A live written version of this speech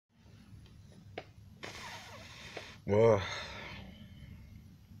Well,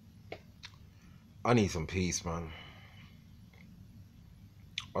 I need some peace, man.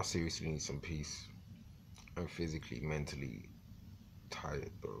 I seriously need some peace. I'm physically, mentally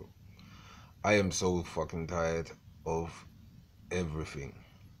tired, bro. I am so fucking tired of everything.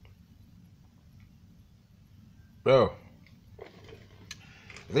 Bro,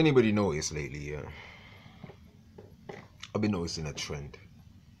 has anybody noticed lately, yeah? I've been noticing a trend.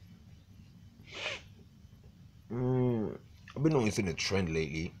 I've been noticing a trend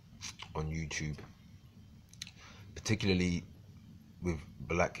lately on YouTube, particularly with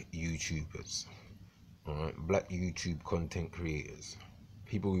black YouTubers. Alright, black YouTube content creators.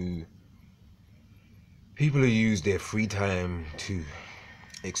 People who use their free time to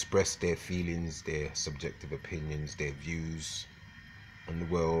express their feelings, their subjective opinions, their views on the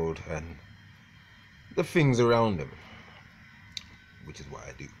world and the things around them, which is what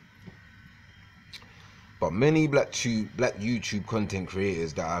I do. But many black YouTube content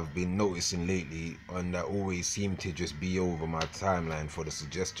creators that I've been noticing lately and that always seem to just be over my timeline for the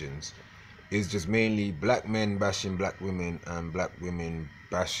suggestions is just mainly black men bashing black women and black women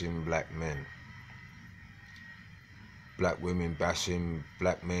bashing black men. Black women bashing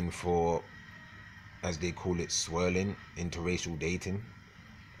black men for, as they call it, swirling, interracial dating,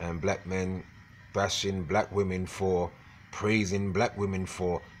 and black men bashing black women for praising black women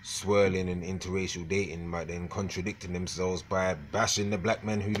for swirling and interracial dating, but then contradicting themselves by bashing the black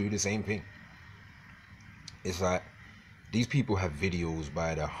men who do the same thing. It's like these people have videos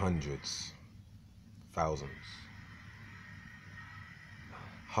by the hundreds, thousands,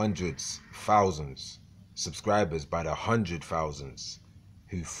 subscribers by the 100,000s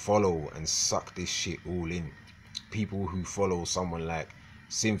who follow and suck this shit all in. People who follow someone like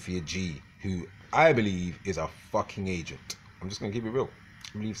Cynthia G, who I believe is a fucking agent. I'm just gonna keep it real.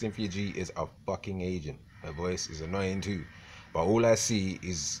 I believe Cynthia G is a fucking agent. Her voice is annoying too, but all I see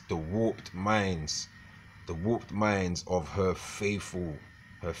is the warped minds of her faithful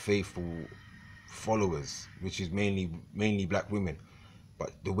followers, which is mainly black women.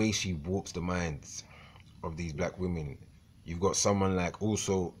 But the way she warps the minds of these black women, you've got someone like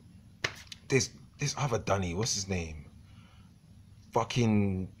also this other Dunny, what's his name?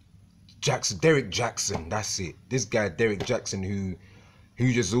 Fucking Jackson, Derek Jackson, that's it. This guy, Derek Jackson, who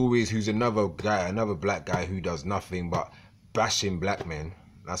just always, who's another black guy who does nothing but bashing black men.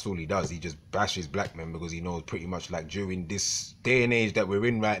 That's all he does. He just bashes black men because he knows pretty much like during this day and age that we're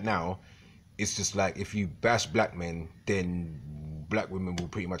in right now, it's just like if you bash black men, then black women will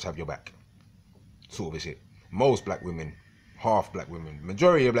pretty much have your back. Sort of a shit. Most black women, half black women,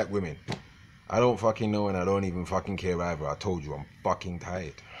 majority of black women. I don't fucking know and I don't even fucking care either. I told you I'm fucking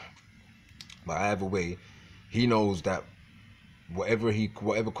tired. But either way, he knows that whatever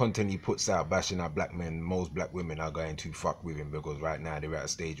content he puts out bashing at black men, most black women are going to fuck with him because right now they're at a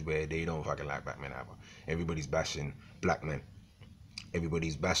stage where they don't fucking like black men either. Everybody's bashing black men.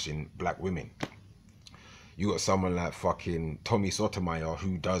 Everybody's bashing black women. You got someone like fucking Tommy Sotomayor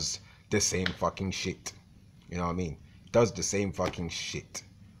who does the same fucking shit. You know what I mean? Does the same fucking shit.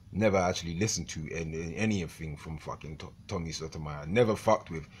 Never actually listened to anything from fucking Tommy Sotomayor. Never fucked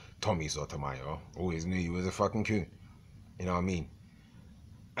with Tommy Sotomayor. Always knew he was a fucking coon. You know what I mean?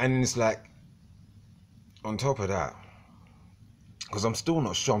 And it's like, on top of that, because I'm still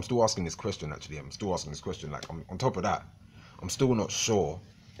not sure, I'm still asking this question actually. I'm still asking this question. Like, on top of that, I'm still not sure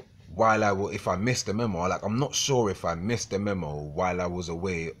if I missed the memo. Like, I'm not sure if I missed the memo while I was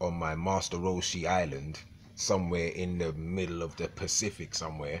away on my Master Roshi Island, somewhere in the middle of the Pacific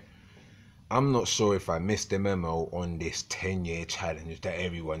somewhere. I'm not sure if I missed the memo on this 10-year challenge that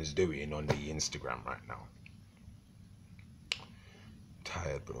everyone's doing on the Instagram right now. I'm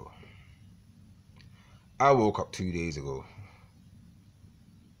tired, bro. I woke up 2 days ago.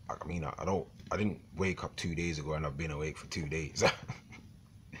 I mean, I didn't wake up 2 days ago and I've been awake for 2 days.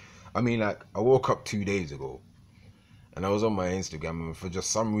 I mean, like, I woke up 2 days ago and I was on my Instagram, and for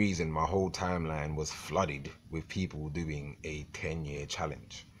just some reason my whole timeline was flooded with people doing a 10-year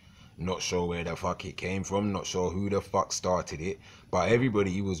challenge. Not sure where the fuck it came from, not sure who the fuck started it, but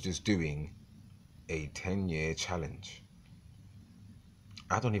everybody was just doing a 10-year challenge.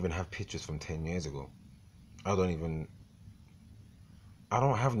 I don't even have pictures from 10 years ago. I don't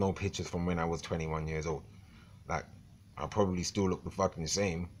have no pictures from when I was 21 years old. Like, I probably still look the fucking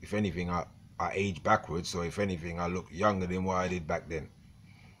same. If anything, I age backwards, so if anything, I look younger than what I did back then.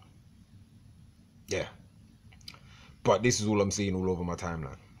 Yeah. But this is all I'm seeing all over my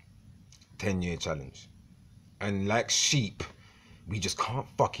timeline. 10-year challenge. And like sheep, we just can't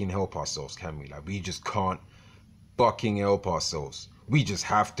fucking help ourselves, can we? Like, we just can't fucking help ourselves. We just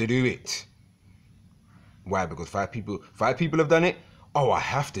have to do it. Why? Because five people have done it. Oh, I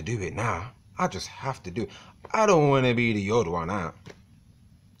have to do it now. I just have to do it. I don't want to be the odd one out.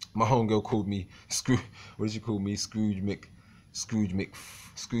 My homegirl called me what did she call me? Scrooge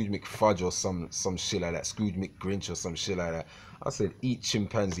McFudge or some shit like that. Scrooge McGrinch or some shit like that. I said, eat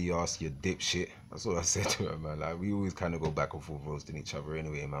chimpanzee ass, you dipshit. That's what I said to her, man. Like, we always kind of go back and forth roasting each other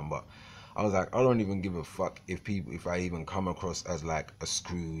anyway, man. But I was like, I don't even give a fuck if I even come across as like a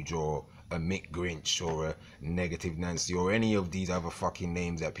Scrooge or a Mick Grinch or a Negative Nancy or any of these other fucking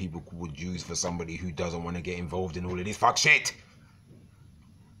names that people would use for somebody who doesn't want to get involved in all of this fuck shit.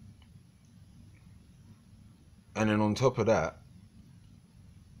 And then on top of that,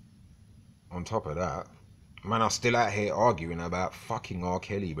 man, I'm still out here arguing about fucking R.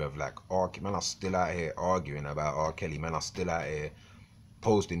 Kelly, bruv. Like, man, I'm still out here arguing about R. Kelly. Man, I'm still out here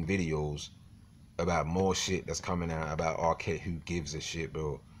posting videos about more shit that's coming out about R. Kelly. Who gives a shit,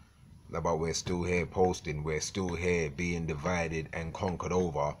 bro? About we're still here posting. We're still here being divided and conquered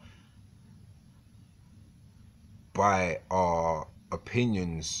over by our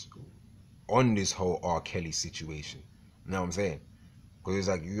opinions on this whole R. Kelly situation. You know what I'm saying? Because it's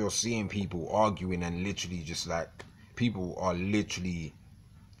like you're seeing people arguing and literally just like, people are literally,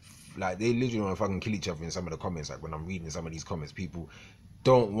 like, they literally want to fucking kill each other in some of the comments. Like, when I'm reading some of these comments, people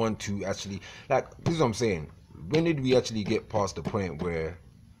don't want to actually, like, this is what I'm saying. When did we actually get past the point where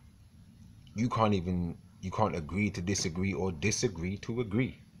you can't agree to disagree or disagree to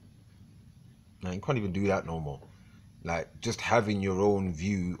agree? Now, you can't even do that no more. Like, just having your own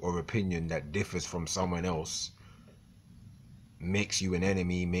view or opinion that differs from someone else makes you an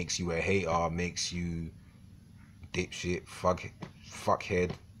enemy, makes you a hater, makes you dipshit,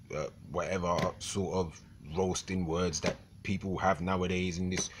 fuckhead, whatever sort of roasting words that people have nowadays in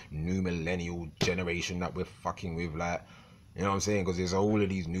this new millennial generation that we're fucking with. Like, you know what I'm saying? Because there's all of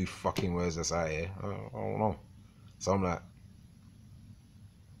these new fucking words that's out here. I don't know. So I'm like,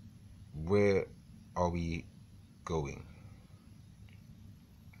 where are we going?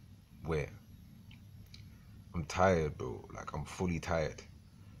 Where? I'm tired, bro. Like, I'm fully tired.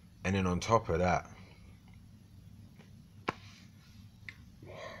 And then on top of that,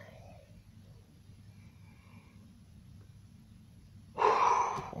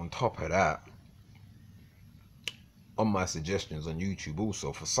 on my suggestions on YouTube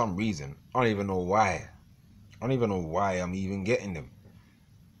also, for some reason, I don't even know why I'm even getting them.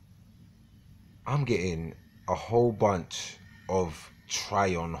 I'm getting a whole bunch of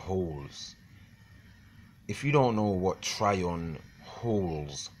try-on holes. If you don't know what try-on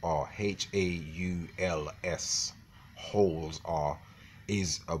holes are, H-A-U-L-S, holes are,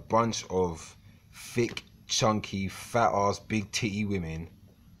 is a bunch of thick, chunky, fat-ass, big titty women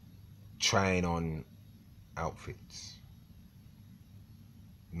trying on outfits.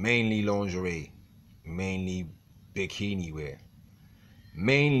 Mainly lingerie, mainly bikini wear,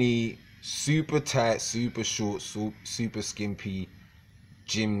 mainly super tight, super short, super skimpy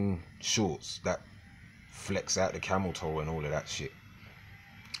gym shorts that flex out the camel toe and all of that shit.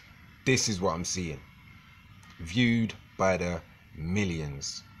 This is what I'm seeing, viewed by the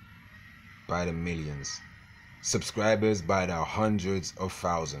millions, subscribers by the hundreds of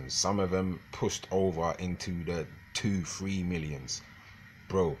thousands, some of them pushed over into the 2-3 millions.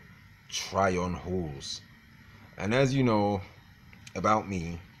 Bro, try on hauls. And as you know about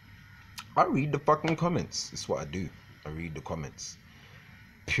me, I read the fucking comments. It's what I do. I read the comments.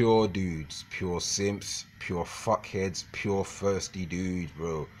 Pure dudes, pure simps, pure fuckheads, pure thirsty dudes,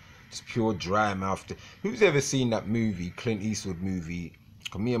 bro. Just pure dry mouth. Who's ever seen that movie, Clint Eastwood movie?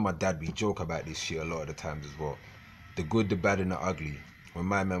 Cause me and my dad, we joke about this shit a lot of the times as well. The Good, the Bad and the Ugly. When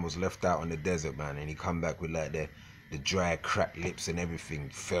my man was left out on the desert, man, and he come back with like the dry cracked lips and everything,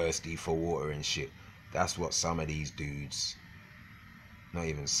 thirsty for water and shit. That's what some of these dudes, not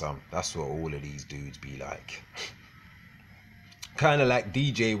even some, that's what all of these dudes be like. Kind of like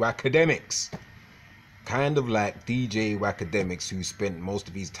DJ Wacademics. Kind of like DJ Wacademics, who spent most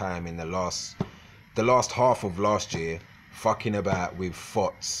of his time in the last half of last year fucking about with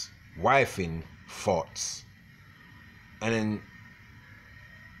fots, wifing fots, and then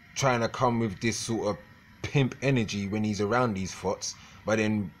trying to come with this sort of pimp energy when he's around these fots. But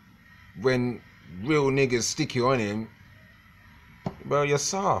then when real niggas stick you on him, bro, you're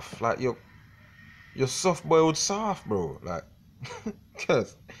soft. Like, you're soft-boiled soft, bro. Like,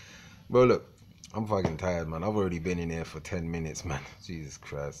 cause, bro, look, I'm fucking tired, man. I've already been in here for 10 minutes, man. Jesus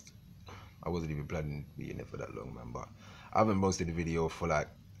Christ. I wasn't even planning to be in here for that long, man. But I haven't posted the video for like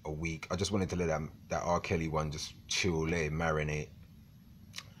a week. I just wanted to let that R. Kelly one just chill, let it marinate.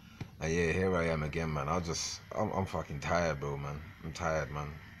 And yeah, here I am again, man. I'm fucking tired, bro, man. I'm tired, man.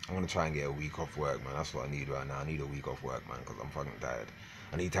 I'm gonna try and get a week off work, man. That's what I need right now. I need a week off work, man, because I'm fucking tired.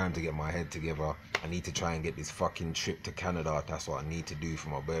 I need time to get my head together. I need to try and get this fucking trip to Canada. That's what I need to do for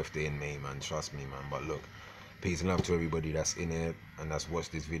my birthday in May, man. Trust me, man. But look, peace and love to everybody that's in here and that's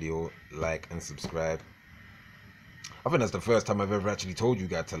watched this video. Like and subscribe. I think that's the first time I've ever actually told you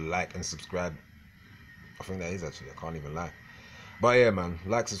guys to like and subscribe. I think that is actually, I can't even lie. But yeah, man,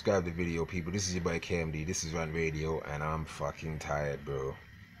 like, subscribe the video, people. This is your boy KMD. This is Rant Radio, and I'm fucking tired, bro.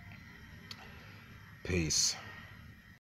 Peace.